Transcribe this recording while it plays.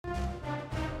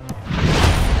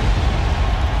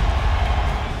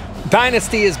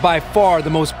Dynasty is by far the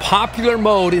most popular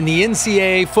mode in the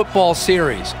NCAA football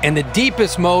series, and the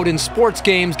deepest mode in sports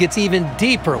games gets even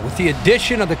deeper with the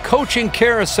addition of the coaching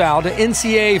carousel to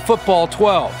NCAA Football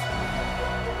 12.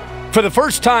 For the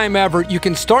first time ever, you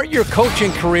can start your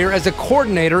coaching career as a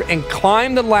coordinator and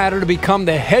climb the ladder to become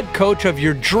the head coach of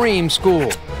your dream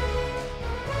school.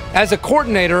 As a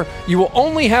coordinator, you will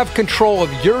only have control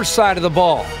of your side of the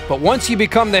ball, but once you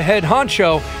become the head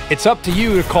honcho, it's up to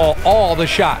you to call all the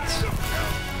shots.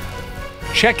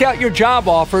 Check out your job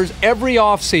offers every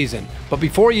offseason, but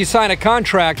before you sign a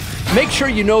contract, make sure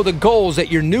you know the goals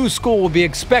that your new school will be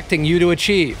expecting you to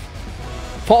achieve.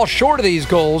 Fall short of these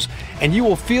goals, and you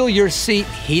will feel your seat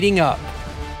heating up.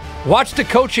 Watch the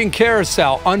coaching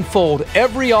carousel unfold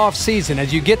every offseason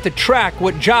as you get to track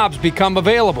what jobs become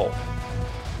available.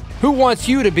 Who wants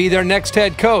you to be their next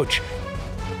head coach?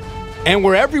 And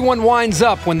where everyone winds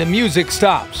up when the music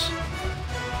stops.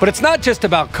 But it's not just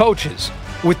about coaches.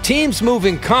 With teams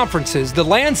moving conferences, the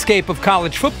landscape of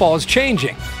college football is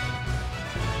changing.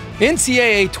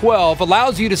 NCAA 12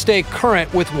 allows you to stay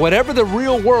current with whatever the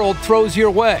real world throws your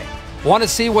way. Want to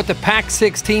see what the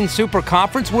Pac-16 Super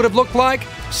Conference would have looked like?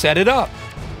 Set it up.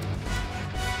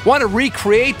 Want to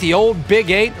recreate the old Big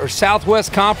 8 or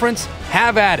Southwest Conference?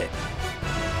 Have at it.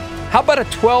 How about a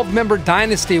 12-member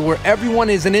dynasty where everyone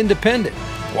is an independent?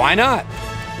 Why not?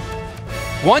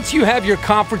 Once you have your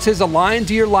conferences aligned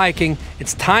to your liking,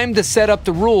 it's time to set up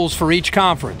the rules for each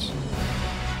conference.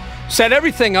 Set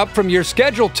everything up from your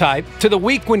schedule type to the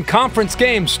week when conference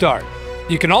games start.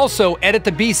 You can also edit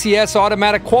the BCS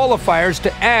automatic qualifiers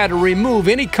to add or remove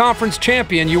any conference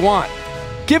champion you want.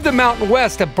 Give the Mountain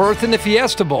West a berth in the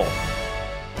Fiesta Bowl.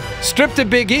 Strip the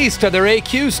Big East of their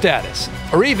AQ status,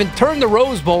 or even turn the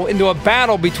Rose Bowl into a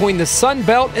battle between the Sun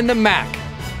Belt and the MAC.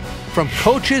 From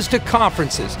coaches to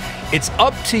conferences, it's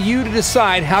up to you to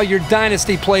decide how your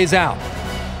dynasty plays out.